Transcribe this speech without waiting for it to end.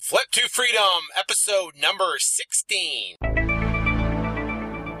Flip to Freedom, episode number 16.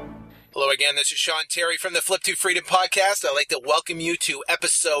 Hello again, this is Sean Terry from the Flip to Freedom podcast. I'd like to welcome you to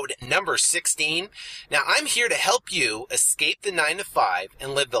episode number 16. Now, I'm here to help you escape the 9-to-5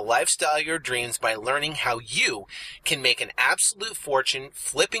 and live the lifestyle of your dreams by learning how you can make an absolute fortune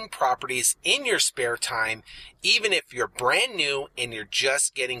flipping properties in your spare time, even if you're brand new and you're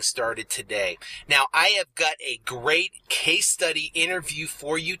just getting started today. Now, I have got a great case study interview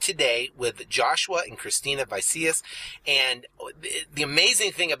for you today with Joshua and Christina Vicius. And the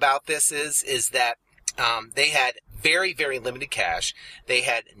amazing thing about this is that they had very, very limited cash. They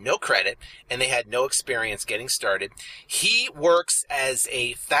had no credit and they had no experience getting started. He works as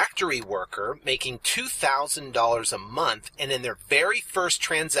a factory worker making $2,000 a month. And in their very first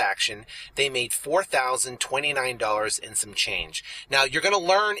transaction, they made $4,029 and some change. Now, you're going to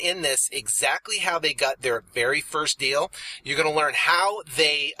learn in this exactly how they got their very first deal. You're going to learn how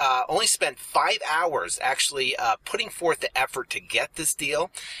they only spent 5 hours actually putting forth the effort to get this deal.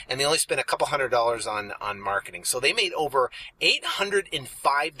 And they only spent a couple $100 on marketing. So they made over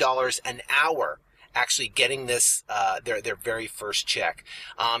 $805 an hour actually getting this, their very first check.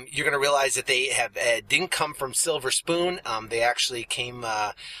 You're going to realize that they have didn't come from silver spoon. They actually came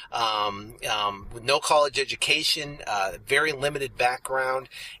with no college education, very limited background,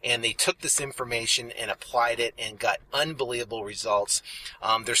 and they took this information and applied it and got unbelievable results.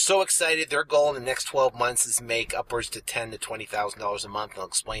 They're so excited. Their goal in the next 12 months is to make upwards to $10,000 to $20,000 a month. I'll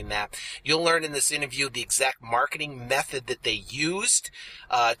explain that. You'll learn in this interview the exact marketing method that they used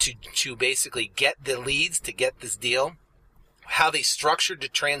to basically get the leads to get this deal, how they structured the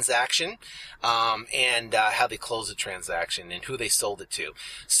transaction, and how they closed the transaction and who they sold it to.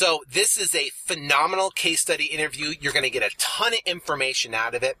 So this is a phenomenal case study interview. You're going to get a ton of information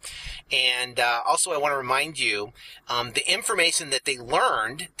out of it. And also I want to remind you the information that they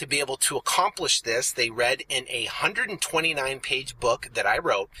learned to be able to accomplish this, they read in a 129-page book that I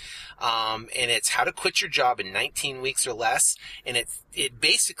wrote. And it's How to Quit Your Job in 19 Weeks or Less. And it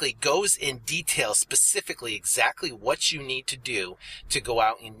basically goes in detail specifically exactly what you need to do to go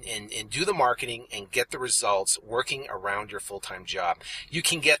out and do the marketing and get the results working around your full-time job. You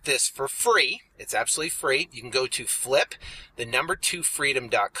can get this for free. It's absolutely free. You can go to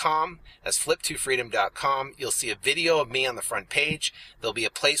flip2freedom.com. That's flip2freedom.com. You'll see a video of me on the front page. There'll be a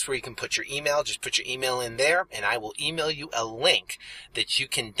place where you can put your email. Just put your email in there, and I will email you a link that you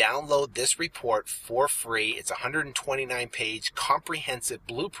can download this report for free. It's a 129-page comprehensive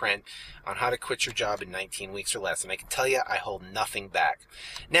blueprint on how to quit your job in 19 weeks or less. And I can tell you, I hold nothing back.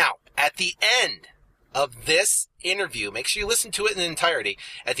 Now, at the end of this interview, make sure you listen to it in the entirety.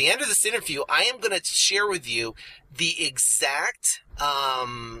 At the end of this interview, I am going to share with you the exact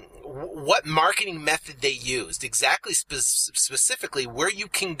what marketing method they used, exactly specifically where you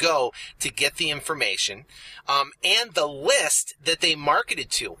can go to get the information, and the list that they marketed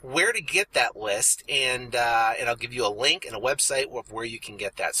to, where to get that list, and I'll give you a link and a website of where you can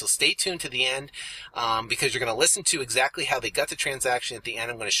get that. So stay tuned to the end, because you're going to listen to exactly how they got the transaction. At the end,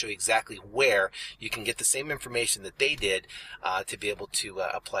 I'm going to show you exactly where you can get the same information that they did to be able to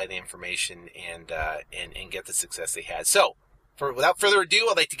apply the information and get the success they had. So, without further ado,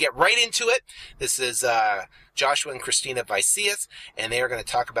 I'd like to get right into it. This is Joshua and Christina Vicius, and they are going to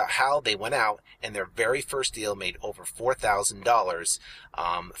talk about how they went out and their very first deal made over $4,000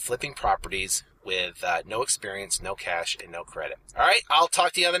 flipping properties with no experience, no cash, and no credit. All right, I'll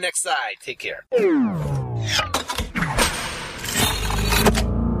talk to you on the next side. Take care.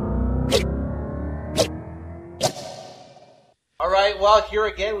 All right, well, here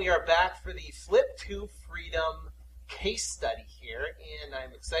again, we are back for the Flip to Freedom case study here, and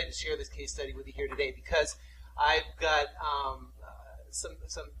I'm excited to share this case study with you here today because I've got some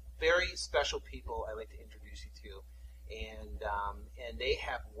very special people I'd like to introduce you to, and they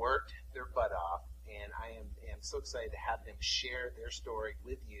have worked their butt off, and I am so excited to have them share their story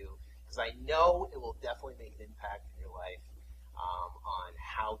with you because I know it will definitely make an impact in your life on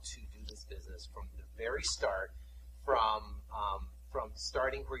how to do this business from the very start, from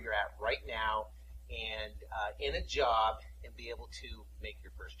starting where you're at right now and in a job and be able to make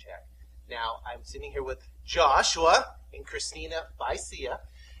your first check. Now, I'm sitting here with Joshua and Christina Vicius.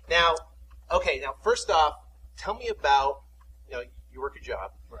 Now, first off, tell me about, you work a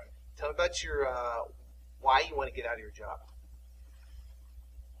job. Right. Tell me about your, why you want to get out of your job.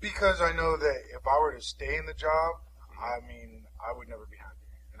 Because I know that if I were to stay in the job, I would never be happy.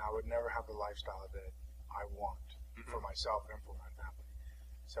 And I would never have the lifestyle that I want for myself and for my family.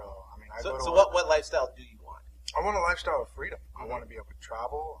 So what lifestyle do you want? I want a lifestyle of freedom. I want to be able to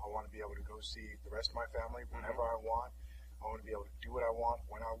travel. I want to be able to go see the rest of my family whenever I want. I want to be able to do what I want,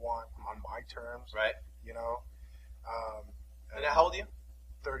 when I want. my terms. Right. You know. And how old are you?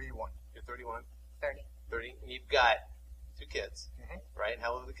 31. You're 31? 30. 30. And you've got 2 kids, Mm-hmm. right? And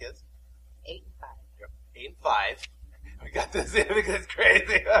how old are the kids? 8 and 5. 8 and 5. We got this in because it's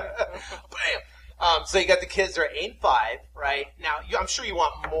crazy. Bam! So you got the kids that are 8 and 5, right? Now, I'm sure you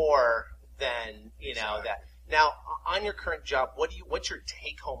want more than, that. Now, on your current job, what's your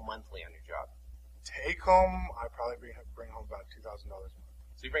take-home monthly on your job? Take home, I probably bring home about $2,000 a month.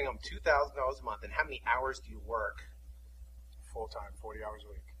 So you bring home $2,000 a month, and how many hours do you work? Full time, 40 hours a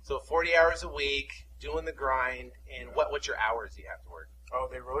week. So 40 hours a week, doing the grind, and what's your hours do you have to work? Oh,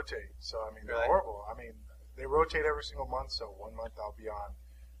 they rotate. So, I mean, they're Really? horrible. I mean, they rotate every single month. So 1 month I'll be on,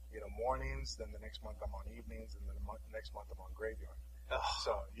 mornings. Then the next month I'm on evenings. And then the next month I'm on graveyard. Ugh.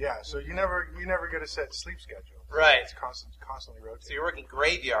 So, yeah. So you never get a set sleep schedule. So Right. It's constantly rotating. So you're working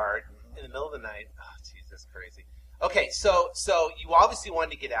graveyard in the middle of the night. Oh, jeez, that's crazy. Okay, so you obviously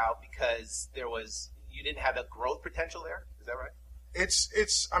wanted to get out because you didn't have a growth potential there. Is that right?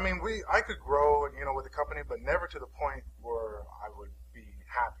 I mean, I could grow, with the company, but never to the point where I would be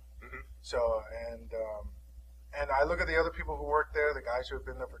happy. Mm-hmm. So, and I look at the other people who work there, the guys who have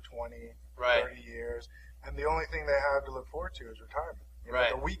been there for 20, Right. 30 years, and the only thing they have to look forward to is retirement.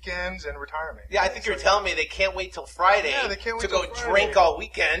 Right. The weekends and retirement. Yeah, I think you're telling me they can't wait till Friday Yeah, they can't wait to go till Friday. drink all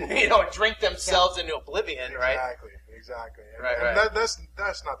weekend, drink themselves into oblivion, right? Exactly. And, Right, and right.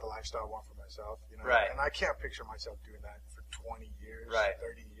 that's not the lifestyle I want for myself. Right. And I can't picture myself doing that for 20 years, Right.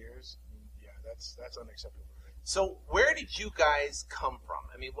 30 years. Yeah, that's unacceptable. So where did you guys come from?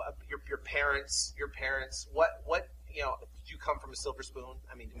 I mean, your parents, what did you come from a silver spoon?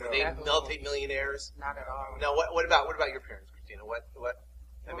 I mean, were No. they multi-millionaires? Not at all. No, what about your parents, Christina? What? Well,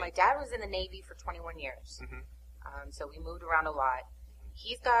 my dad was in the Navy for 21 years. Mhm. So we moved around a lot.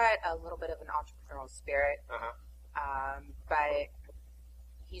 He's got a little bit of an entrepreneurial spirit, but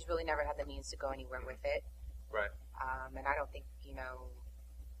he's really never had the means to go anywhere with it. Right. And I don't think,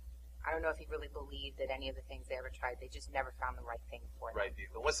 I don't know if he really believed that any of the things they ever tried, they just never found the right thing for them. Right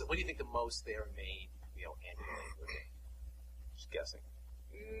vehicle. What do you think the most they ever made, annually would be? Just guessing.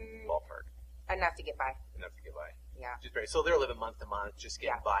 Ballpark. Enough to get by. Enough to get by. Yeah. So they're living month to month, just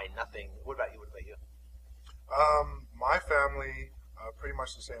getting Yeah. by, nothing. What about you? My family, pretty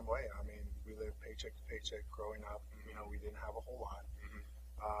much the same way. I mean, we lived paycheck to paycheck growing up. We didn't have a whole lot.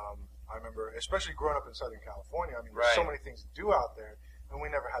 I remember, especially growing up in Southern California, I mean, there's so Right. many things to do out there, and we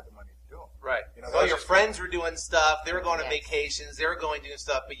never had the money to do them. Right. You know, So that's your just- friends were doing stuff. They were going on Yes. vacations. They were doing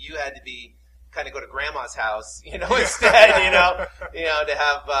stuff, but you had to be kind of go to grandma's house, instead, to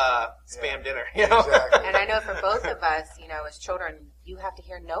have spam dinner. Exactly. And I know for both of us, as children, you have to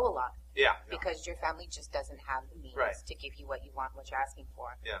hear no a lot Yeah. because your family just doesn't have the means Right. to give you what you want, what you're asking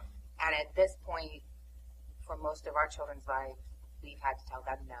for. Yeah. And at this point, for most of our children's lives, we've had to tell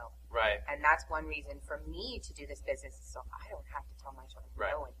them no. Right. And that's one reason for me to do this business, so I don't have to tell my children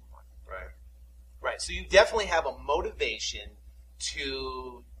Right. no anymore. Right. Right. So you definitely have a motivation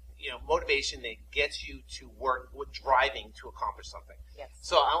motivation that gets you to work with driving to accomplish something. Yes.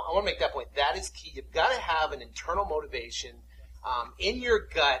 So I want to make that point. That is key. You've got to have an internal motivation in your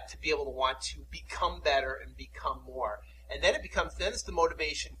gut to be able to want to become better and become more. And then it's the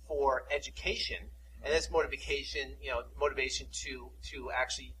motivation for education. And that's motivation to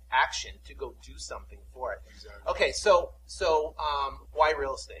actually action, to go do something for it. Exactly. Okay, so why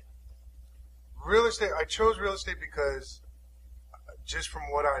real estate? Real estate, I chose real estate because just from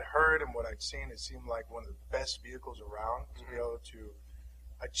what I'd heard and what I'd seen, it seemed like one of the best vehicles around to be able to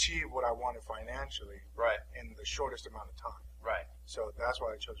achieve what I wanted financially Right. in the shortest amount of time. Right. So that's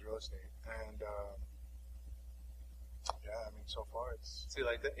why I chose real estate. And so far it's So you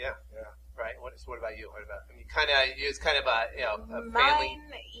like that? Yeah. yeah. Right. What about you? It's kind of a family.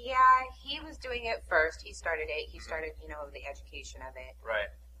 Mine, yeah, he was doing it first. He started it. He started, the education of it. Right.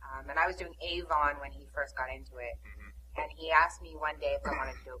 And I was doing Avon when he first got into it. Mm-hmm. And he asked me one day if I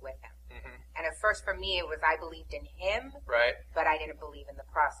wanted to do it with him. Mm-hmm. And at first for me, it was I believed in him, Right. but I didn't believe in the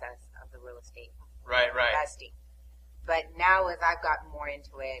process of the real estate Right. Right. investing. But now as I've gotten more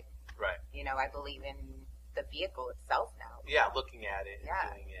into it, Right. I believe in the vehicle itself now. Yeah. Looking at it and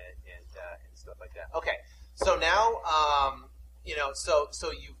Yeah. doing it and stuff like that. Okay. So now,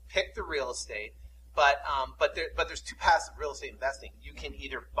 so you picked the real estate, but there's two paths of real estate investing. You can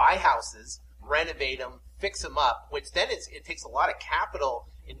either buy houses, renovate them, fix them up, which then it takes a lot of capital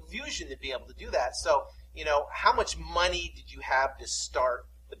infusion to be able to do that. So, how much money did you have to start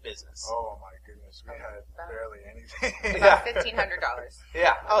the business? Oh my goodness, we had barely anything. About $1,500.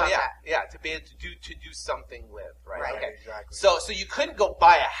 Yeah. Oh About yeah. that. Yeah. To be able to do something with, right? Right. Okay. Exactly. So you couldn't go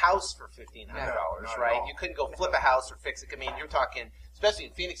buy a house for $1,500, No, not at right? all. You couldn't go flip a house or fix it. I mean, you're talking, especially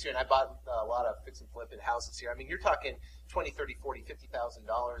in Phoenix here, and I bought a lot of fix and flip houses here. I mean, you're talking $20,000, $30,000, $40,000,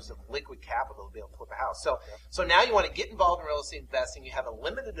 $50,000 of liquid capital to be able to flip a house. So now you want to get involved in real estate investing. You have a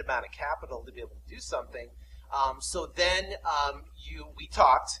limited amount of capital to be able to do something. So then we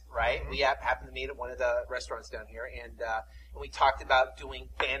talked, right? We happened to meet at one of the restaurants down here, and we talked about doing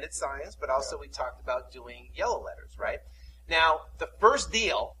bandit signs, but also we talked about doing yellow letters, right? Now, the first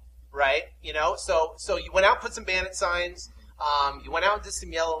deal, right, so you went out and put some bandit signs. You went out and did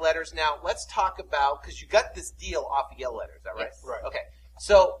some yellow letters. Now, let's talk about, because you got this deal off of yellow letters, is that right? Yes. Right. Okay.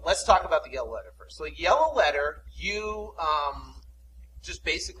 So let's talk about the yellow letter first. So yellow letter, you just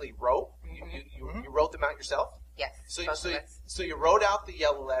basically wrote. You wrote them out yourself? Yes. So you wrote out the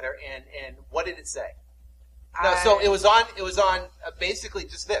yellow letter, and what did it say? No, so it was on basically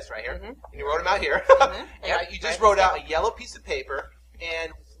just this right here. And you wrote them out here. And Yep. you just wrote out a yellow piece of paper,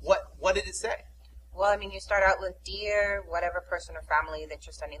 and what did it say? Well, I mean, you start out with dear whatever person or family that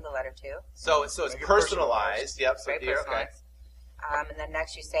you're sending the letter to. So it's Make it personalized. Yep. So Very dear, okay. personalized. And then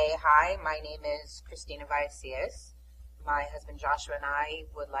next you say, hi, my name is Christina Vallecias. My husband Joshua and I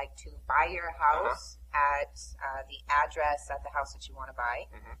would like to buy your house at the address at the house that you want to buy.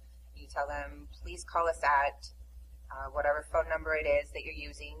 You tell them, please call us at whatever phone number it is that you're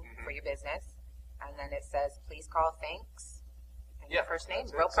using for your business. And then it says, please call, thanks. And your first name,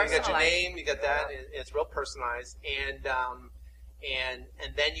 real So you personalized. got your name, you got that. It's real personalized, and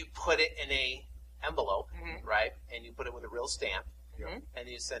then you put it in a envelope, right? And you put it with a real stamp, and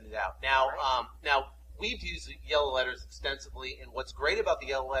you send it out. Now, now we've used yellow letters extensively, and what's great about the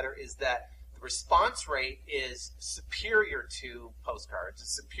yellow letter is that the response rate is superior to postcards.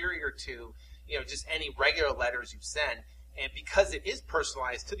 It's superior to just any regular letters you send. And because it is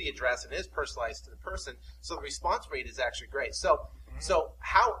personalized to the address and it is personalized to the person, so the response rate is actually great. So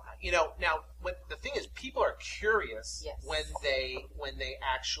how now when the thing is, people are curious when they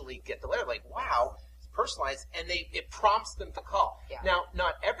actually get the letter, like, wow, it's personalized, and it prompts them to call. Now,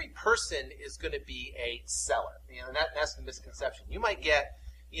 not every person is going to be a seller. And that's the misconception. You might get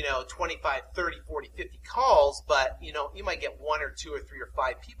 25, 30, 40, 50 calls, but you might get 1 or 2 or 3 or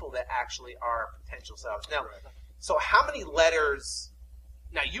 5 people that actually are potential sellers. Now. So how many letters?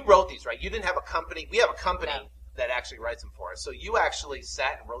 Now you wrote these, right? You didn't have a company. We have a company that actually writes them for us. So you actually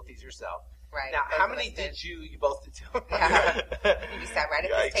sat and wrote these yourself. Right. Now, how many did you? You both did too. We sat right at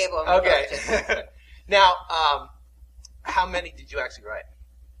this table. And we both just, Now, how many did you actually write?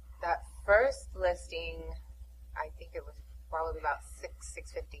 that first listing, I think it was probably about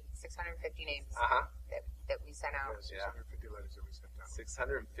 650 names that we sent out. 650 letters that we sent out.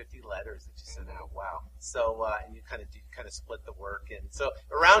 650 letters that you sent out. Wow. So, and you kind of split the work, and so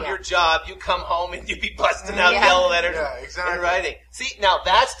around your job, you come home and you be busting out yellow letters and writing. See, now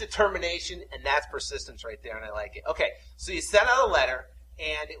that's determination and that's persistence right there, and I like it. Okay, so you sent out a letter,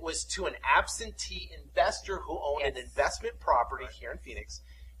 and it was to an absentee investor who owned an investment property here in Phoenix,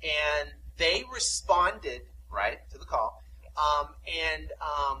 and they responded to the call.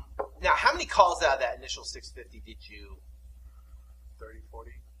 Now, how many calls out of that initial 650 did you? 30,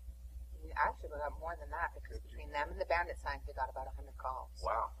 40. Actually, we got more than that because between them and the bandit signs, we got about 100 calls.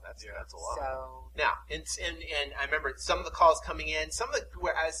 Wow, that's a lot. So now, and I remember some of the calls coming in. Some of them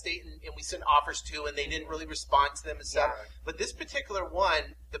were out of state, and we sent offers to, and they didn't really respond to them and stuff. But this particular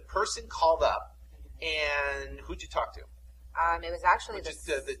one, the person called up, and who'd you talk to? It was actually the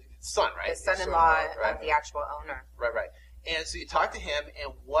son, right? The son-in-law of the actual owner. Right. And so you talked to him,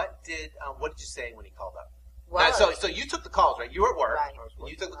 and what did you say when he called up? Well, so you took the calls, right? You were at work. Right.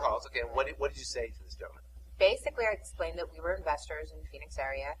 You took the calls. Okay. What did you say to this gentleman? Basically, I explained that we were investors in the Phoenix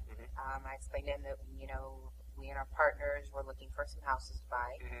area. I explained to him that we and our partners were looking for some houses to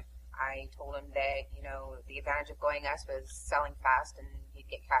buy. I told him that the advantage of going us was selling fast, and you'd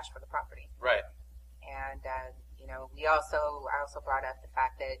get cash for the property. Right. And I also brought up the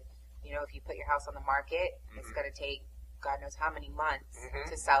fact that if you put your house on the market, it's going to take God knows how many months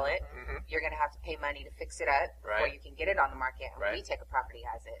to sell it. You're going to have to pay money to fix it up before you can get it on the market. And we take a property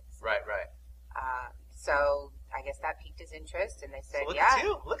as is. Right. So I guess that piqued his interest, and they said, Look at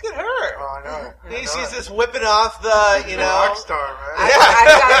you. Look at her. Oh, no. She's just whipping off the, rock star, man.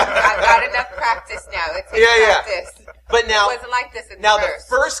 I've got enough practice now. It takes practice. But now, it wasn't like this at the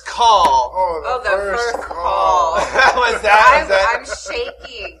first call. Oh, the first call. was that? I'm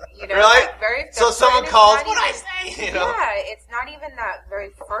shaking. You know, Really? like very. So someone it's calls, not what did I even- say? You know? Yeah, it's not even that very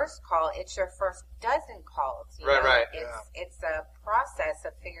first call. It's your first dozen calls. You Right, know? right. It's a process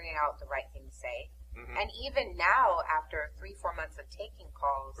of figuring out the right thing to say. Mhm. And even now, after 3-4 months of taking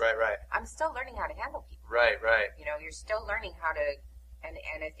calls, Right, right. I'm still learning how to handle people. Right, right. You know, you're still learning how to, and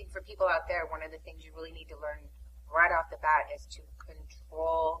I think for people out there, one of the things you really need to learn right off the bat is to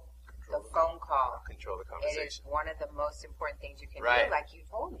control the phone call. Control the It is conversation. one of the most important things you can Right. do, like you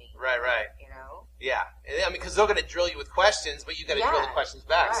told me. Right, right. You know? Yeah. I mean, because they're going to drill you with questions, but you got to drill the Yeah. questions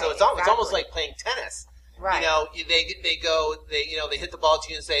back. So Right, it's almost exactly. like playing tennis. Right. You know, they hit the ball to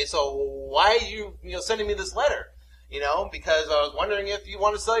you and say, so why are you sending me this letter? You know, because I was wondering if you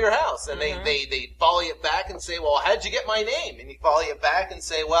want to sell your house. And they volley it back and say, well, how did you get my name? And you volley it back and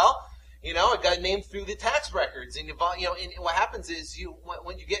say, well, I got named through the tax records. And and what happens is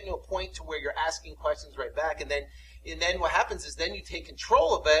when you get to a point to where you're asking questions right back, and then what happens is then you take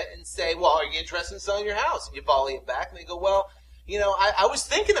control of it and say, well, are you interested in selling your house? And you volley it back, and they go, well, I was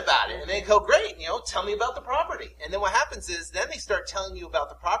thinking about it. And they go, great, tell me about the property. And then what happens is then they start telling you about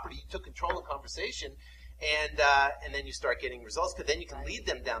the property. You took control of the conversation, and then you start getting results, because then you can lead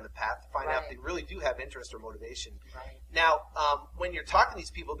them down the path to find out if they really do have interest or motivation. Right. Now, when you're talking to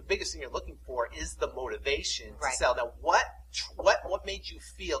these people, the biggest thing you're looking for is the motivation to Right. sell. Now, what made you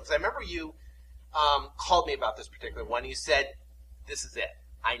feel? Because I remember you called me about this particular one. You said, "This is it.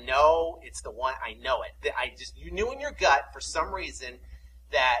 I know it's the one. I know it. You knew in your gut for some reason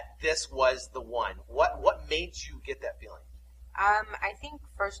that this was the one." What made you get that feeling? I think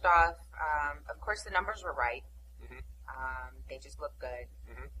first off, of course the numbers were right. Mhm. They just looked good.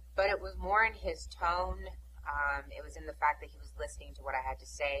 Mhm. But it was more in his tone. It was in the fact that he was listening to what I had to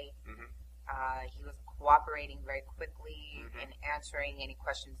say. Mhm. He was cooperating very quickly Mhm. in answering any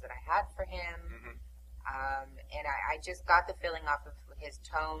questions that I had for him. Mhm. And I just got the feeling off of his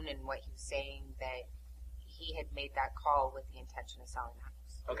tone and what he was saying that he had made that call with the intention of selling the house.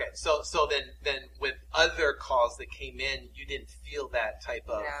 Okay, so then with other calls that came in, you didn't feel that type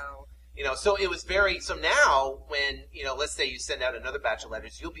of, No. so it was so now when, let's say you send out another batch of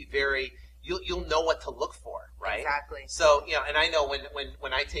letters, you'll know what to look for, right? Exactly. So, and I know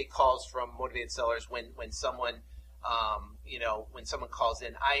when I take calls from motivated sellers, when someone, when someone calls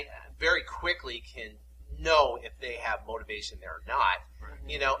in, I very quickly can know if they have motivation there or not.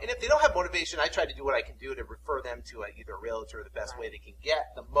 And if they don't have motivation, I try to do what I can do to refer them to either a realtor or the best way they can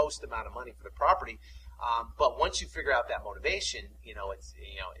get the most amount of money for the property. But once you figure out that motivation,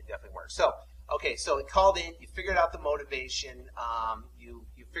 it definitely works. So, okay, so it called in, you figured out the motivation,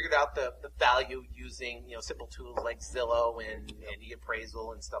 you figured out the value using, simple tools like Zillow and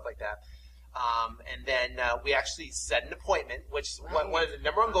e-appraisal and stuff like that. And then we actually set an appointment, which one of the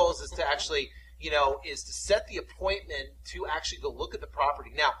number one goals is to actually is to set the appointment to actually go look at the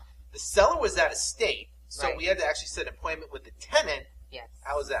property. Now, the seller was at a state, so we had to actually set an appointment with the tenant. Yes.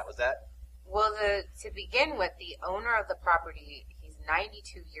 How was that? Was that? Well, to begin with, the owner of the property, he's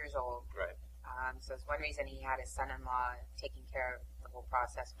 92 years old. Right. So it's one reason he had his son-in-law taking care of the whole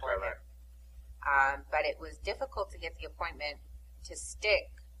process for Right, him. But it was difficult to get the appointment to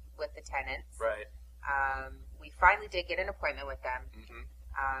stick with the tenants. Right. We finally did get an appointment with them. Mm-hmm.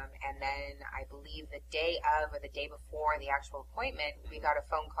 And then I believe the day of or the day before the actual appointment, we got a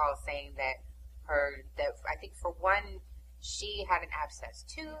phone call saying that I think for one, she had an abscess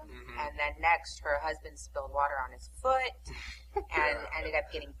tooth, and then next her husband spilled water on his foot and ended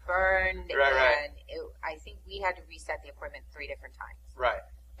up getting burned. Right. And I think we had to reset the appointment 3 different times. Right.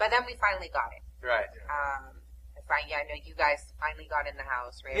 But then we finally got it. Right. I know you guys finally got in the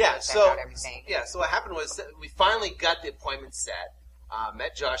house, right? Yeah. Checked So out everything. So what happened was we finally got the appointment set.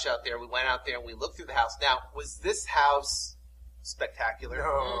 Met Josh out there. We went out there and we looked through the house. Now, was this house spectacular?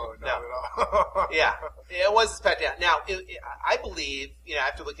 No, not at all. Yeah, it was spectacular. Now, I believe,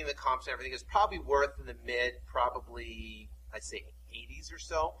 after looking at the comps and everything, it's probably worth in the probably, I'd say 80s or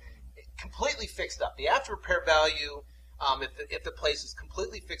so. Completely fixed up. The after repair value, if the place is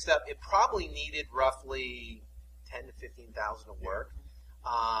completely fixed up, it probably needed roughly 10 to 15,000 of work.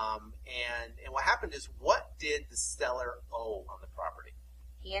 And what happened is, what did the seller owe on the property?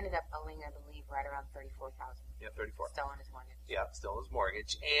 He ended up owing, I believe, right around $34,000. Yeah, 34. Still on his mortgage. Yeah, still his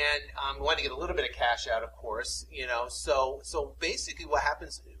mortgage, and we wanted to get a little bit of cash out, of course. So basically, what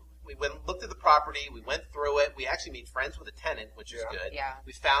happens? We went and looked at the property. We went through it. We actually made friends with a tenant, which is good. Yeah.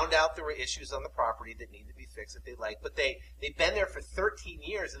 We found out there were issues on the property that needed to be fixed that they liked, but they've been there for 13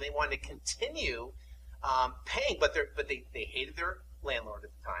 years and they wanted to continue paying, but they hated their landlord at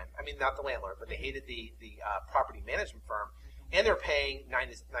the time. I mean, not the landlord, but they hated the property management firm, and they're paying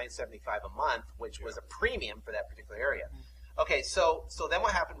 $975 a month, which was a premium for that particular area. Okay, so then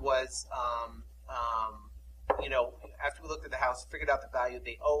what happened was, after we looked at the house, figured out the value,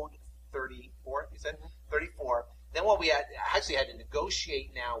 they owed 34. You said 34. Then what we actually had to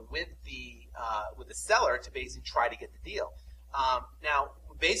negotiate now with the seller to basically try to get the deal. Now,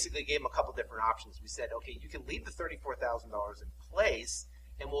 we basically gave them a couple different options. We said, okay, you can leave the $34,000 in place,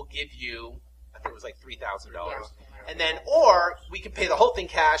 and we'll give you, I think it was like $3,000. Yeah. And then, or we can pay the whole thing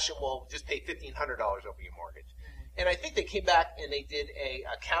cash, and we'll just pay $1,500 over your mortgage. And I think they came back and they did a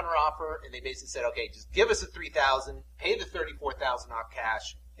counter offer, and they basically said, okay, just give us the $3,000, pay the $34,000 off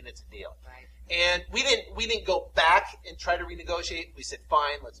cash, and it's a deal. Right. And we didn't go back and try to renegotiate. We said,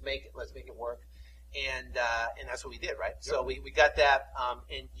 fine, let's make it work. And that's what we did, right? Yep. So we got that,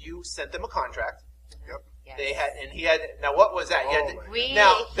 and you sent them a contract. Yep. Yes. He had. Now what was that?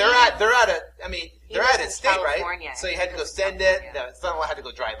 They're out of state, California. Right? So you had to go send it. The son-in-law had to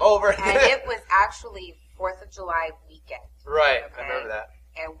go drive over. And it was actually 4th of July weekend. Right, okay? I remember that.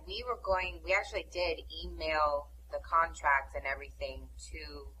 And we actually did email the contract and everything to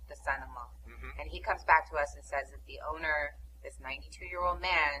the son-in-law. And he comes back to us and says that the owner, this 92-year-old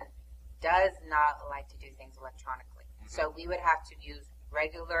man, does not like to do things electronically. So we would have to use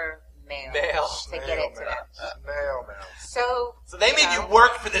regular mail to get it to them. Mail. So they made you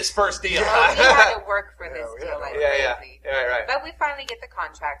work for this first deal. So we had to work for this deal like crazy. Yeah, right. But we finally get the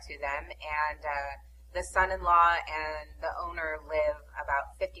contract to them, and the son-in-law and the owner live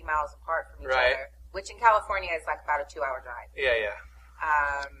about 50 miles apart from each other, which in California is like about a 2-hour drive. Yeah.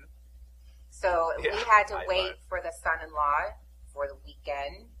 So we had to wait for the son-in-law for the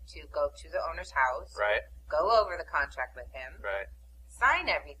weekend to go to the owner's house, go over the contract with him, sign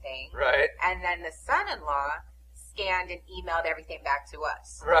everything, and then the son-in-law scanned and emailed everything back to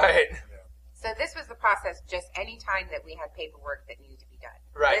us. So this was the process just any time that we had paperwork that needed to be done.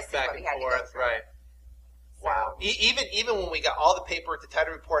 This is back what we and had forth, to go through. Wow. Even when we got all the paperwork, the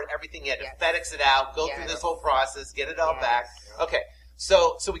title report, everything, you had to FedEx it out, go through this whole process, get it all back. Okay.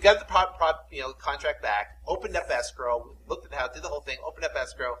 So we got the contract back, opened up escrow, looked at the house, did the whole thing, opened up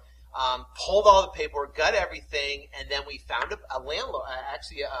escrow, pulled all the paperwork, got everything, and then we found a landlord,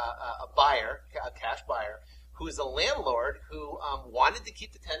 actually a buyer, a cash buyer, who is a landlord who wanted to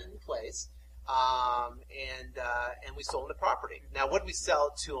keep the tenant in place, and we sold him the property. Now, what did we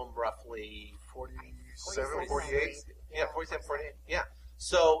sell to him roughly? 47, 48? Yeah, 47, 48. Yeah.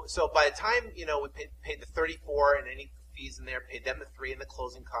 So by the time, we paid the 34 and any fees in there, paid them the 3 and the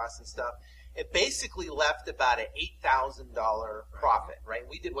closing costs and stuff, it basically left about an $8,000 profit, right?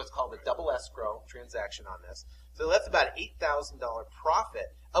 We did what's called a double escrow transaction on this. So it left about an $8,000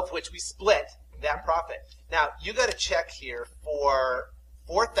 profit, of which we split that profit. Now, you got a check here for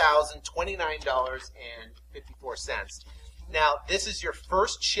 $4,029.54. Now, this is your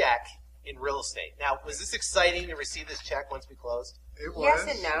first check in real estate. Now, was this exciting to receive this check once we closed? It was. Yes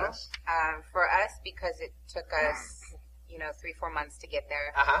and no. For us, because it took us, 3-4 months to get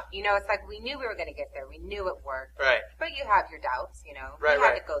there. It's like we knew we were going to get there. We knew it worked. Right. But you have your doubts, We Right.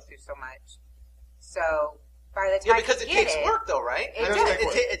 had to go through so much. So by the time because it takes work, though, right?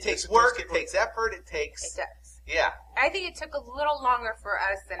 It takes work. It takes effort. It takes. It does. Yeah. I think it took a little longer for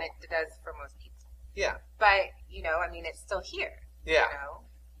us than it does for most people. Yeah. But it's still here. Yeah.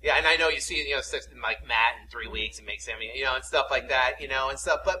 Yeah, and I know you see, stuff like Matt in 3 weeks and makes him, and stuff like that, and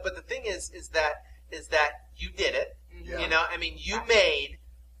stuff. But the thing is that you did it. Yeah. You made,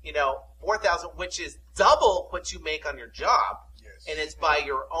 $4,000, which is double what you make on your job. Yes. And it's by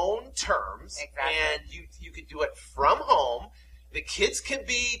your own terms. Exactly. And you can do it from home. The kids can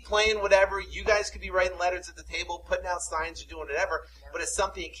be playing whatever. You guys could be writing letters at the table, putting out signs, or doing whatever. Yeah. But it's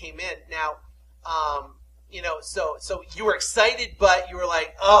something that came in. Now, so you were excited, but you were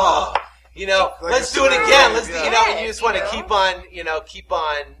like, let's do it again. Let's, and you just want to keep on,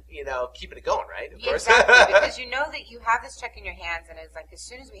 keeping it going, right? Of course. Exactly, because that you have this check in your hands, and it's like as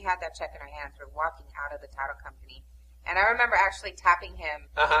soon as we had that check in our hands, we're walking out of the title company, and I remember actually tapping him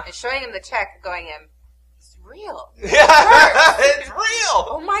and showing him the check, going, "It's real. It's real.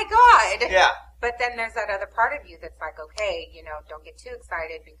 Oh my God." Yeah. But then there's that other part of you that's like, okay, don't get too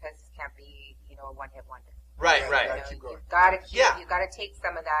excited because it can't be, a one-hit wonder. Right. You've got to take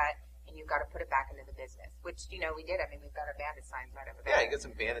some of that and you've got to put it back into the business, which, we did. We've got our bandit signs right over there. Yeah, you got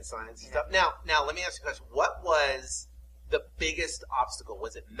some bandit signs and stuff. Now, let me ask you a question. What was the biggest obstacle?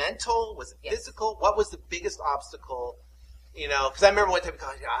 Was it mental? Was it physical? What was the biggest obstacle? Because I remember one time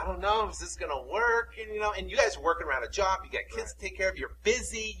going, I don't know, is this going to work? And you guys are working around a job. You got kids to take care of. You're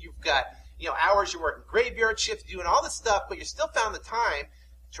busy. You've got, hours you're working graveyard shifts, doing all this stuff, but you still found the time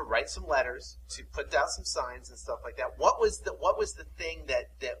to write some letters, to put out some signs and stuff like that. What was the thing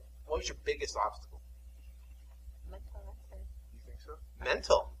what was your biggest obstacle? Mental.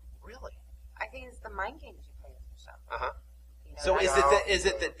 Mental, really? I think it's the mind games you play with yourself. You know, So is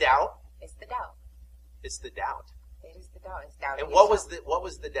it the doubt? It's the doubt. It's the doubt. It is the doubt. It's doubting And what yourself.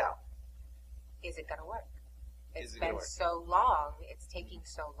 was the doubt? Is it going to work? It's Is it gonna been work? so long. It's taking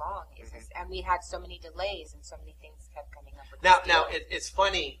so long. And we had so many delays, and so many things kept coming up. With Now this it's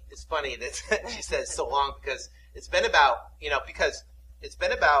funny. It's funny that she says so long because it's been about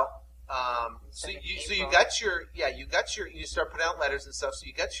so you start putting out letters and stuff. So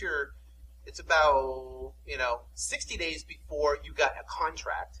you got your. It's about 60 days before you got a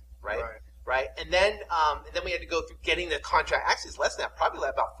contract, right? Right, and then we had to go through getting the contract. Actually, it's less than that. Probably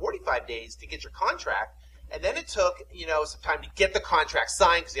about 45 days to get your contract, and then it took some time to get the contract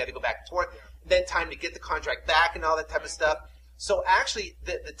signed because you had to go back and forth. Then time to get the contract back and all that type of stuff. So actually,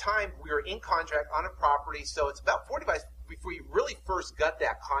 the time we were in contract on a property, so it's about 45 before you really first got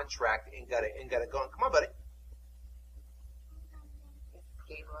that contract and got it going. Come on, buddy.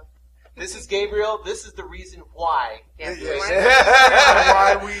 Gabriel. This is Gabriel. This is the reason why. Yes.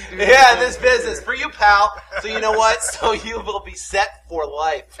 Why we do This business for you, pal. So you know what? So you will be set for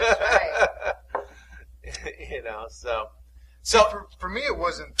life. Right. So for me, it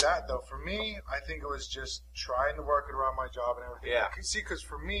wasn't that though. For me, I think it was just trying to work it around my job and everything. Yeah. See, because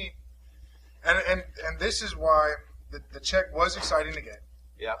for me, and this is why the check was exciting to get.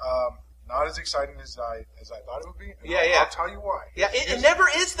 Yeah. Not as exciting as I thought it would be. And Yeah. I'll tell you why. Yeah, it never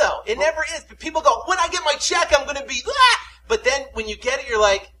is though. It never is. But people go, when I get my check, I'm going to be. Ah! But then when you get it, you're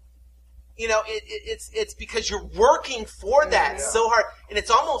like, it's because you're working for that so hard, and it's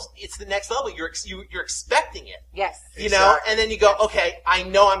the next level. You're expecting it. Yes. And then you go, okay, I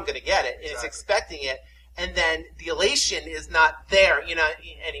know I'm going to get it, and it's expecting it, and then the elation is not there,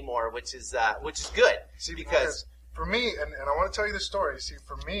 anymore, which is good. See, because for me, and I want to tell you the story. See,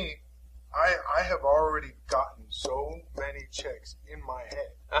 for me, I have already gotten so many checks in my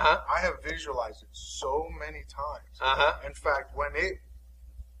head. I have visualized it so many times. In fact, when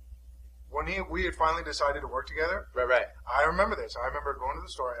we had finally decided to work together, right. I remember this. I remember going to the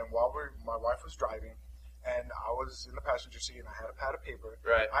store, and while my wife was driving, and I was in the passenger seat, and I had a pad of paper.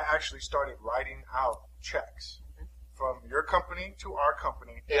 Right. I actually started writing out checks from your company to our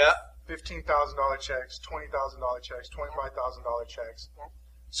company. Yeah. $15,000 checks, $20,000 checks, $25,000 checks.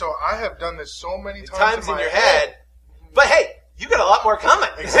 So I have done this so many times in my your head. But hey, you got a lot more coming.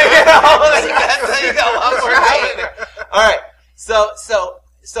 Exactly. You got a lot more coming there. All right. So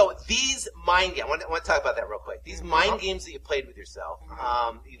these mind games. I want to talk about that real quick. These mind games that you played with yourself.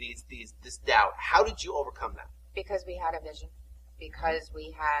 This doubt. How did you overcome that? Because we had a vision. Because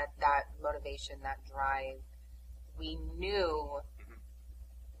we had that motivation, that drive. We knew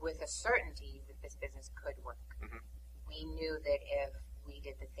with a certainty that this business could work. We knew that if we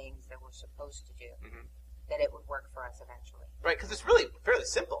did the things that we're supposed to do, that it would work for us eventually. Right, because it's really fairly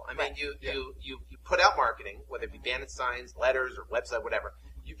simple. I mean, you put out marketing, whether it be bandit signs, letters, or website, whatever.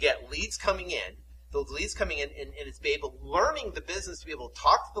 You get leads coming in. Those leads coming in, and it's learning the business to be able to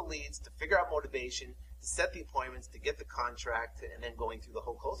talk to the leads, to figure out motivation, to set the appointments, to get the contract, and then going through the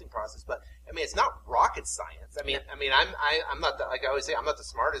whole closing process. But I mean, it's not rocket science. I'm not like I always say, I'm not the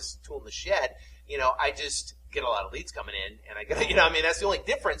smartest tool in the shed. I just get a lot of leads coming in, and I get, that's the only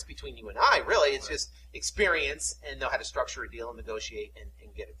difference between you and I, really. It's just experience and know how to structure a deal and negotiate and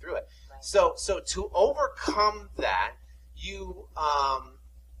get it through it. Right. So to overcome that, you,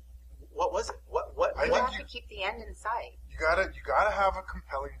 what was it? What? You have to keep the end in sight. You gotta have a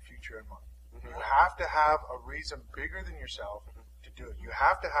compelling future in mind. You have to have a reason bigger than yourself to do it. You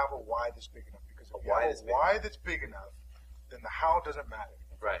have to have a why that's big enough, because if you have a why that's big enough, then the how doesn't matter.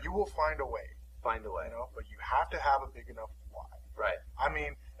 Right. You will find a way. Find a way. But you have to have a big enough why. Right. I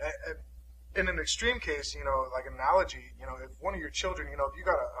mean, in an extreme case, like an analogy, if one of your children, if you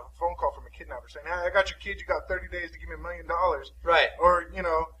got a phone call from a kidnapper saying, "Hey, I got your kid. You got 30 days to give me $1 million." Right. Or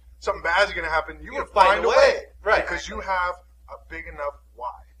something bad is going to happen. You would find find a way. Right. Because you have a big enough why.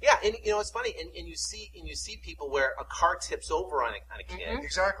 Yeah, and it's funny, and you see people where a car tips over on a kid,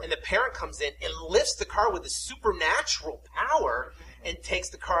 Exactly, and the parent comes in and lifts the car with a supernatural power and takes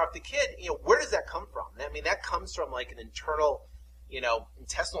the car off the kid. Where does that come from? I mean, that comes from like an internal,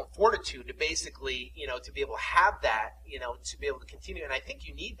 intestinal fortitude to basically, to be able to have that, to be able to continue. And I think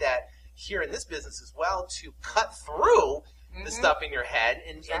you need that here in this business as well to cut through the stuff in your head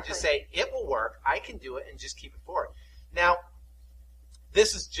and just say it will work. I can do it, and just keep it forward. Now.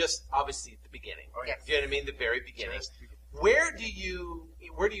 This is just obviously the beginning. Oh, yeah. You know what I mean? The very beginning. Where do you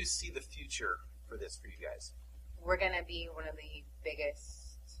see the future for this for you guys? We're going to be one of the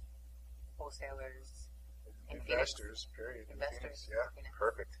biggest wholesalers in investors, period. Investors. Yeah,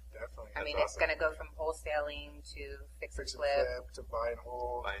 perfect. definitely. I mean, awesome. it's going to go from wholesaling to fix and flip. to buy and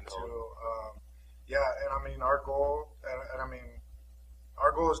hold. Buy and hold. To, and I mean, our goal,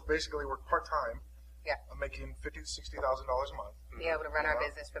 our goal is basically work part-time. Yeah. I'm making $50,000 to $60,000 a month. Be able to run our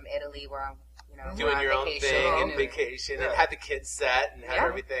business from Italy, where I'm, Doing we're on your own vacation thing and vacation and have the kids set and have Yeah.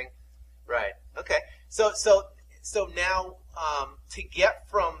 everything. Right. Okay. So now to get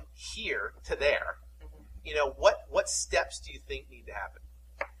from here to there, what steps do you think need to happen?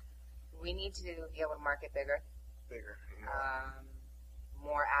 We need to be able to market bigger.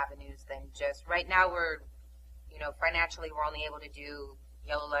 More avenues than just right now. We're, financially, we're only able to do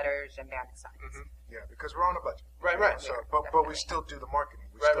yellow letters and bandit signs. Mm-hmm. Yeah, because we're on a budget. Right. So, but we still do the marketing.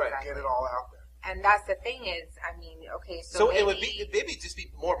 We still get it all out there. And that's the thing is, okay, so maybe, it would be maybe just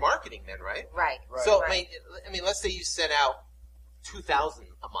be more marketing then, right? Right. So right. I mean, let's say you sent out 2,000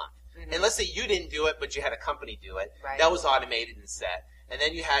 a month, and let's say you didn't do it, but you had a company do it. Right. That was automated and set. And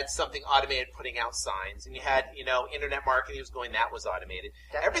then you had something automated putting out signs, and you had internet marketing was going. That was automated.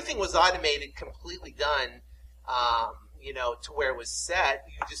 Definitely. Everything was automated, completely done. To where it was set.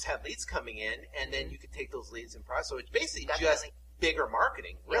 You just had leads coming in, and then you could take those leads and process. So it's basically just bigger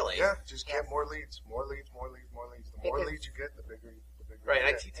marketing, really. Yeah, just get more leads. The more leads you get, the bigger. Right, and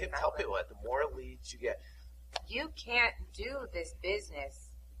I you get. tell people that the more leads you get. You can't do this business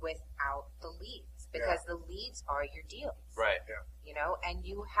without the leads because the leads are your deals. Right. Yeah. And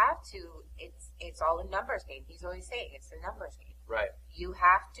you have to. It's all a numbers game. He's always saying it's a numbers game. Right. You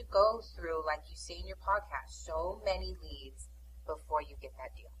have to go through, like you say in your podcast, so many leads before you get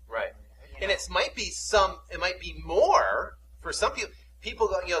that deal. Right. And it might be more for some people. People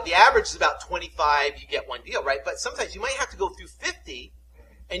go, the average is about 25, you get one deal, right? But sometimes you might have to go through 50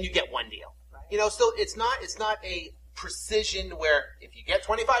 and you get one deal. Right. So it's not a precision where if you get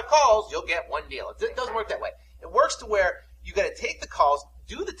 25 calls, you'll get one deal. It doesn't work that way. It works to where you got to take the calls,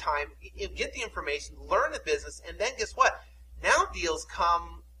 do the time, get the information, learn the business, and then guess what? Now deals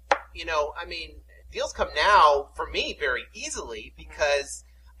come, deals come now for me very easily because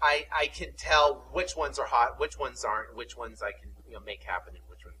I can tell which ones are hot, which ones aren't, which ones I can make happen, and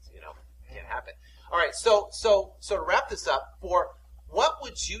which ones can't happen. All right, so to wrap this up, what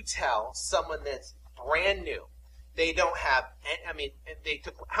would you tell someone that's brand new? They don't have, they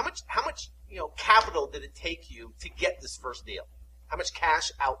took how much capital did it take you to get this first deal? How much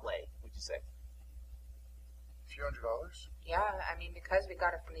cash outlay would you say? A few $100s. Yeah, because we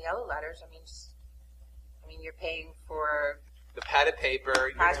got it from the yellow letters. You're paying for the pad of paper,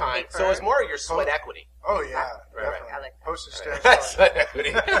 your pad time. paper. So it's more of your sweat equity. Oh yeah, Right. I like that. Postage stamp. Sweat equity.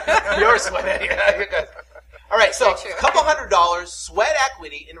 Your sweat equity. Yeah, you guys. All right, so Very true. a couple $100 sweat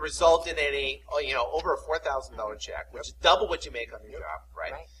equity and resulted in over a $4,000 check, which is double what you make on your job,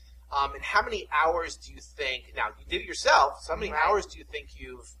 right? And how many hours do you think? Now you did it yourself. So how many hours do you think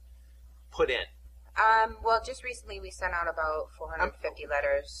you've put in? Well, just recently we sent out about 450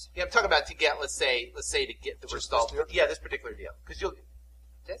 letters. Yeah, I'm talking about to get, let's say to get the result. this deal? Yeah, this particular deal, because you'll.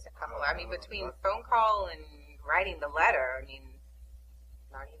 Just a couple. Between phone call and writing the letter,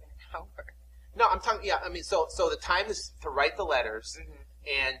 not even an hour. No, I'm talking. Yeah, so the time is to write the letters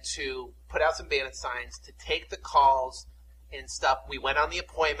and to put out some bandit signs, to take the calls and stuff. We went on the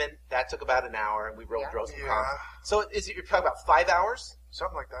appointment. That took about an hour, and we drove some calls. So you're talking about 5 hours?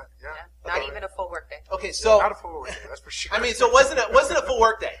 Something like that. Yeah. Not even a full workday. Okay, so not a full work day, that's for sure. so it wasn't a full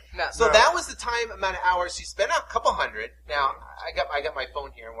work day. No. So that was the amount of hours. You spent a couple hundred. Now I got my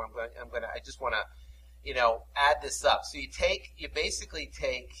phone here, and I just want to add this up. So you basically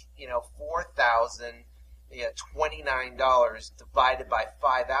take $4,029 divided by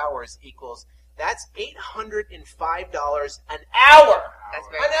 5 hours equals that's $805 an hour. That's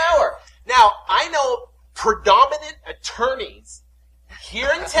very An hour. Now I know predominant attorneys here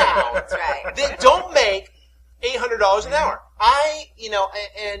in town That's right. that don't make $800 an hour.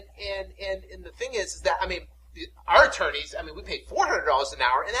 And the thing is that our attorneys, we pay $400 an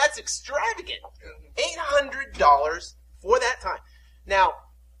hour, and that's extravagant. $800 for that time. Now,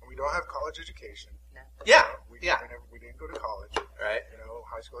 we don't have college education. No. yeah, We didn't go to college. right,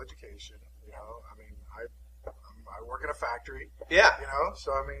 High school education. I work in a factory. yeah,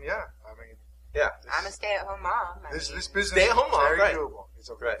 So yeah. I'm a stay-at-home mom. This business Stay-at-home is mom, very right. doable. It's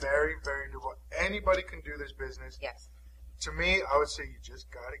Right. very, very doable. Anybody can do this business. Yes. To me, I would say you just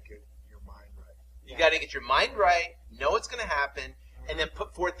got to get your mind right. You got to get your mind right, know what's going to happen, and then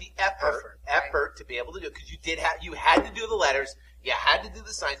put forth the effort to be able to do it. Because you had to do the letters, you had to do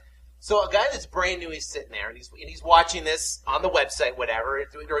the signs. So a guy that's brand new, he's sitting there and he's watching this on the website, whatever,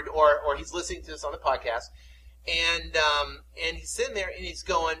 or he's listening to this on the podcast, and he's sitting there and he's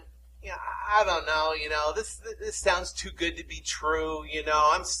going, yeah, I don't know, this sounds too good to be true,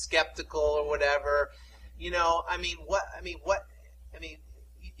 I'm skeptical or whatever.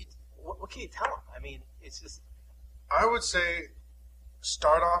 What can you tell them? I mean, it's just. I would say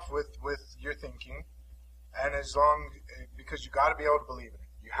start off with your thinking, and because you got to be able to believe in it.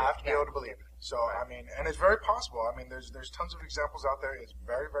 You have to be able to believe it. So, I mean, and it's very possible. I mean, there's tons of examples out there. It's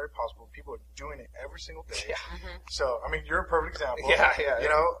very, very possible. People are doing it every single day. Yeah. Mm-hmm. So, I mean, you're a perfect example. Yeah.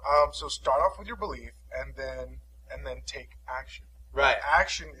 So start off with your belief, and then take action. Right.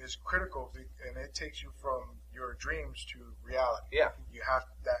 Action is critical, and it takes you from your dreams to reality. Yeah.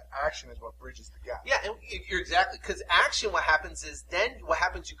 That action is what bridges the gap. Yeah, and you're exactly, because action, what happens,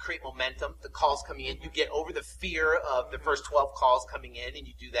 you create momentum, the calls coming in, you get over the fear of the first 12 calls coming in, and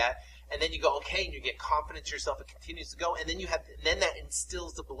you do that, and then you go, okay, and you get confidence in yourself, it continues to go, and then that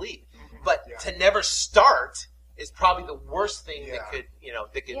instills the belief. Mm-hmm. But to never start is probably the worst thing that could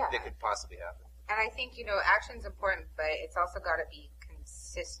possibly happen. And I think, action's important, but it's also got to be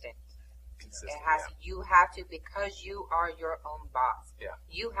consistent. You have to, because you are your own boss. Yeah.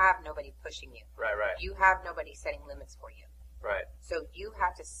 You have nobody pushing you. Right. You have nobody setting limits for you. Right. So you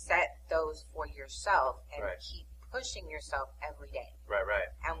have to set those for yourself and Right. keep pushing yourself every day. Right.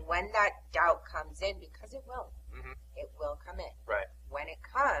 And when that doubt comes in, because it will, Mm-hmm. it will come in. Right. When it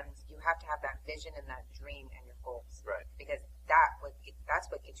comes, you have to have that vision and that dream and your goals. Right. Because that's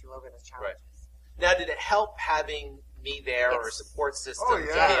what gets you over those challenges. Now, did it help having me there or a support system to be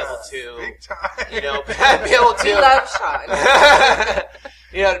able to, big time. be able to, We love Sean.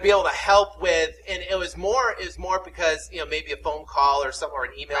 to be able to help with, and it was more because, maybe a phone call or something or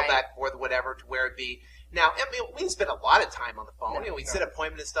an email back and forth, whatever, to where it'd be. Now, I mean, we didn't spend a lot of time on the phone. We set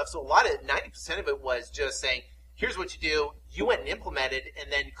appointments and stuff. So 90% of it was just saying, here's what you do. You went and implemented,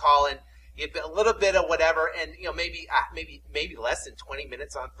 and then call in. You have a little bit of whatever, and maybe less than 20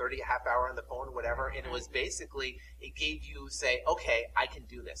 minutes on 30, a half hour on the phone or whatever. And it was basically, it gave you say, okay, I can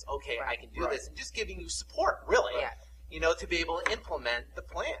do this. Okay, I can do this, and just giving you support, really. Yeah. To be able to implement the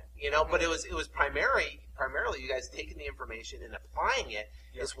plan. But it was primarily you guys taking the information and applying it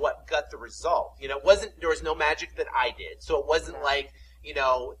is what got the result. There was no magic that I did, so it wasn't like.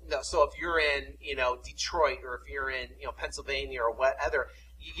 So if you're in, Detroit or if you're in, Pennsylvania or what other,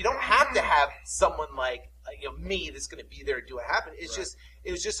 you don't have to have someone like, me that's going to be there to do it happen.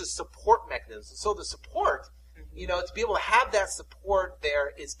 It was just a support mechanism. So the support, to be able to have that support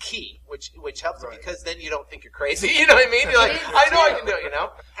there is key, which helps because then you don't think you're crazy. You know what I mean? You're like, I know I can do it,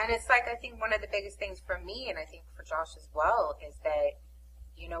 And it's like, I think one of the biggest things for me, and I think for Josh as well, is that,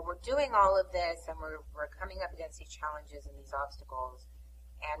 we're doing all of this and we're coming up against these challenges and these obstacles.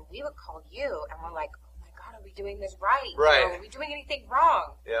 And we would call you and we're like, oh my God, are we doing this right? Right. Are we doing anything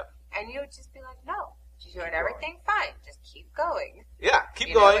wrong? Yeah. And you would just be like, no, you're doing everything fine. Just keep going. Yeah,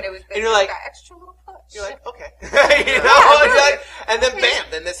 keep going. And, it was and you're like, that extra little push. You're like, okay. Like, and then bam,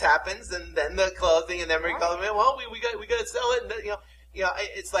 then this happens, and then the closing, and then we call them in. Well, we got to sell it, and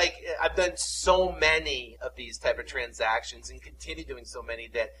it's like I've done so many of these type of transactions and continue doing so many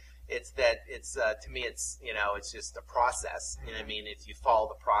that it's to me it's it's just a process. You know what I mean? If you follow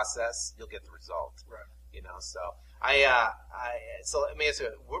the process, you'll get the result. Right. So so let me ask you,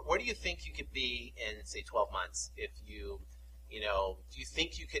 where do you think you could be in say 12 months if you do you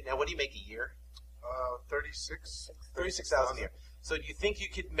think you could, now what do you make a year? 36,000 a year. So do you think you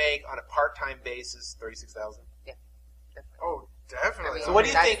could make on a part-time basis 36,000? Yeah, definitely. Oh, definitely. So what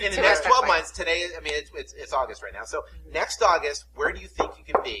do you think in the next 12 months, today, I mean, it's August right now. So next August, where do you think you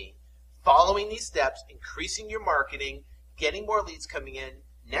can be following these steps, increasing your marketing, getting more leads coming in?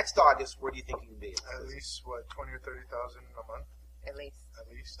 Next August, where do you think you can be? At least, 20 or 30,000 a month? At least.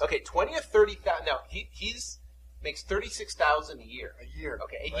 Okay, 20 or 30,000. Now, he's makes 36,000 a year. A year.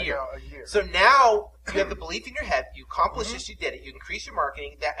 Okay, a year. So now you have the belief in your head. You accomplished this. You did it. You increase your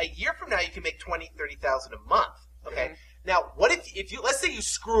marketing. That a year from now you can make 20, 30,000 a month. Okay. Mm-hmm. Now, what if you, let's say you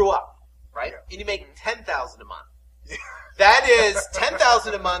screw up, right? Yeah. And you make 10,000 a month. Yeah. That is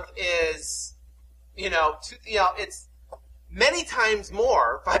 10,000 a month is, it's many times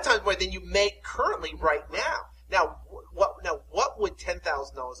more, 5 times more than you make currently right now. Now, what would $10,000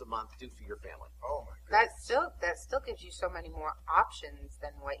 a month do for your family? Oh my goodness. That still gives you so many more options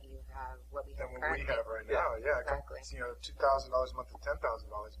than what we have currently. Right now. Yeah, exactly. $2,000 a month to $10,000 a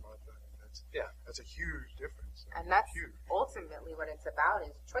month. That's a huge difference. And that's huge. Ultimately what it's about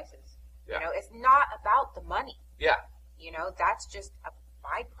is choices. Yeah. It's not about the money. Yeah. That's just a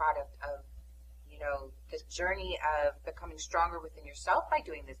byproduct of this journey of becoming stronger within yourself by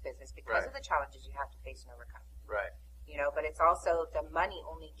doing this business because of the challenges you have to face and overcome. Right. But it's also the money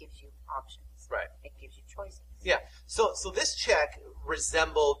only gives you options. Right. It gives you choices. Yeah. So this check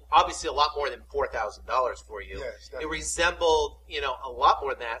resembled obviously a lot more than $4,000 for you. Yes, It definitely. resembled, a lot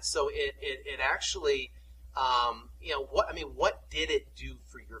more than that. So it actually, what did it do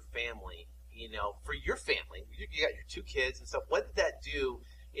for your family? For your family, you got your 2 kids and stuff. What did that do?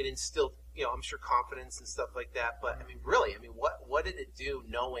 It instilled, I'm sure confidence and stuff like that. But really, what did it do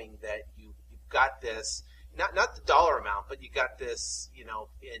knowing that you've got this? Not the dollar amount, but you got this,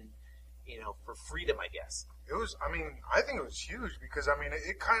 for freedom, I guess. It was, I think it was huge because,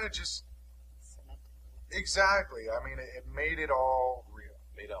 it kind of just, exactly. It made it all real.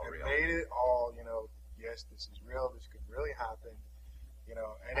 Made it all, yes, this is real. This could really happen,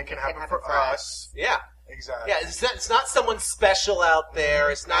 and it can happen for us. Yeah. Exactly. Yeah, it's not someone special out there.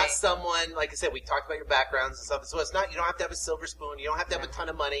 It's not someone, like I said, we talked about your backgrounds and stuff. So it's not, you don't have to have a silver spoon. You don't have to have a ton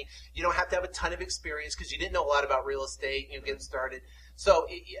of money. You don't have to have a ton of experience because you didn't know a lot about real estate, getting started. So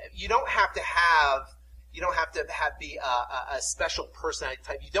you don't have to be a special personality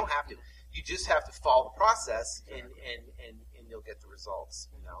type. You don't have to. You just have to follow the process and you'll get the results,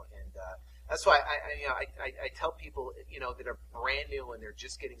 and that's why I tell people, that are brand new and they're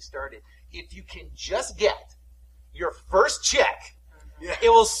just getting started, if you can just get your first check, it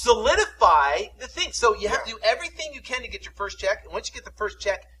will solidify the thing. So you have to do everything you can to get your first check. And once you get the first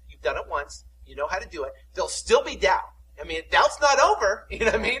check, you've done it once. You know how to do it. There'll still be doubt. Doubt's not over. You know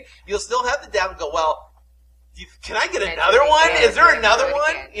what I mean? You'll still have the doubt and go, well, can I get another one? Is there another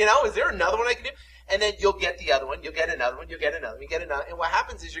one? Is there another one I can do? And then you'll get the other one. You'll get another one. You'll get another one. You get another. And what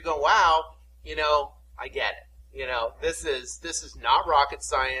happens is you're going, wow, I get it. This is not rocket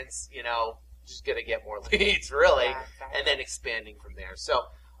science. Just gonna get more leads, really, and then expanding from there. So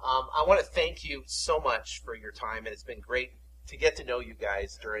I want to thank you so much for your time, and it's been great to get to know you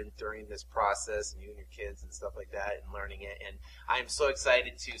guys during this process, and you and your kids and stuff like that, and learning it. And I'm so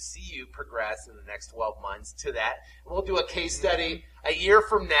excited to see you progress in the next 12 months to that. We'll do a case study a year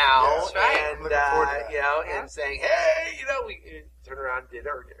from now, and and saying, hey, we turn around and did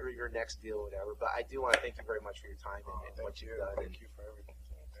or your next deal, or whatever. But I do want to thank you very much for your time and what you've done. Thank you for everything.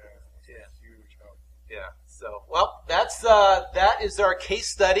 Yeah. Huge help. Yeah. So, well, that is our case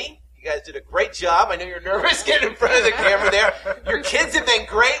study. You guys did a great job. I know you're nervous getting in front of the camera there. Your kids have been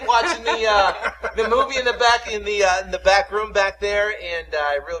great watching the movie in the back room back there, and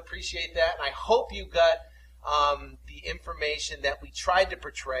I really appreciate that. And I hope you got the information that we tried to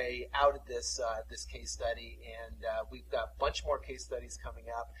portray out of this case study. And we've got a bunch more case studies coming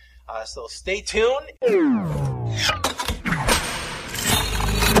up. So stay tuned.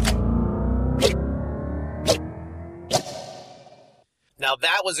 Now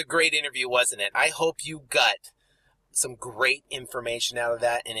that was a great interview, wasn't it? I hope you got some great information out of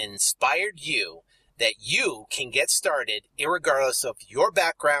that and inspired you that you can get started irregardless of your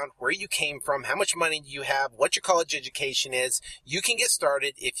background, where you came from, how much money you have, what your college education is. You can get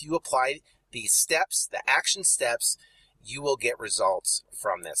started if you apply these steps, the action steps. You will get results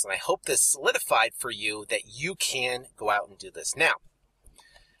from this. And I hope this solidified for you that you can go out and do this. Now,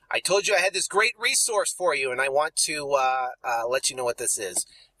 I told you I had this great resource for you, and I want to let you know what this is.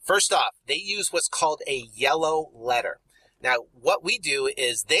 First off, they use what's called a yellow letter. Now, what we do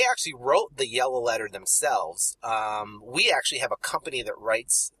is they actually wrote the yellow letter themselves. We actually have a company that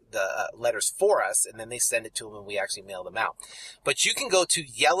writes the letters for us, and then they send it to them, and we actually mail them out. But you can go to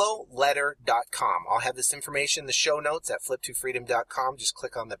yellowletter.com. I'll have this information in the show notes at flip2freedom.com. Just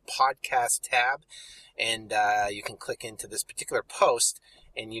click on the podcast tab, and you can click into this particular post,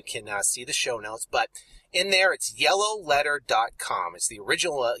 and you can see the show notes. But in there, it's yellowletter.com. It's the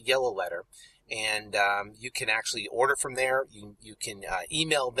original yellow letter. And you can actually order from there. You can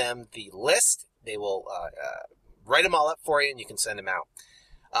email them the list. They will write them all up for you, and you can send them out.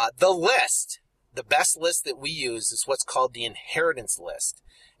 The list, the best list that we use is what's called the inheritance list.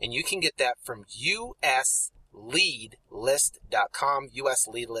 And you can get that from usleadlist.com,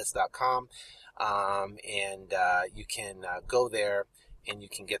 usleadlist.com. And you can go there, and you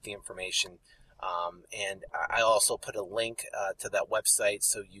can get the information. And I also put a link to that website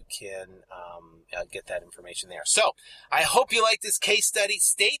so you can get that information there. So I hope you like this case study.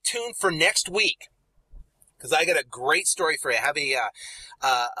 Stay tuned for next week, because I got a great story for you. I have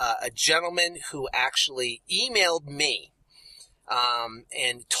a gentleman who actually emailed me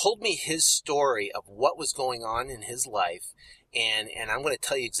and told me his story of what was going on in his life. And I'm going to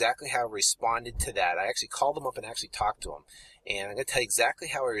tell you exactly how I responded to that. I actually called him up and actually talked to him. And I'm going to tell you exactly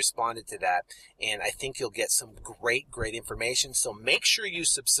how I responded to that. And I think you'll get some great information. So make sure you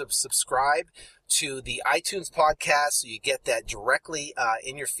subscribe to the iTunes podcast so you get that directly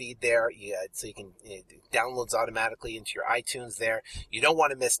in your feed there. So you can downloads automatically into your iTunes there. You don't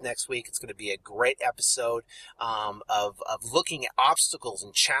want to miss next week. It's going to be a great episode of looking at obstacles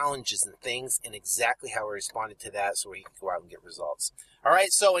and challenges and things and exactly how I responded to that so you can go out and get results. All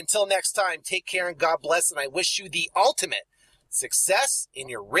right, so until next time, take care and God bless, and I wish you the ultimate success in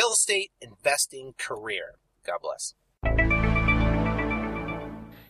your real estate investing career. God bless.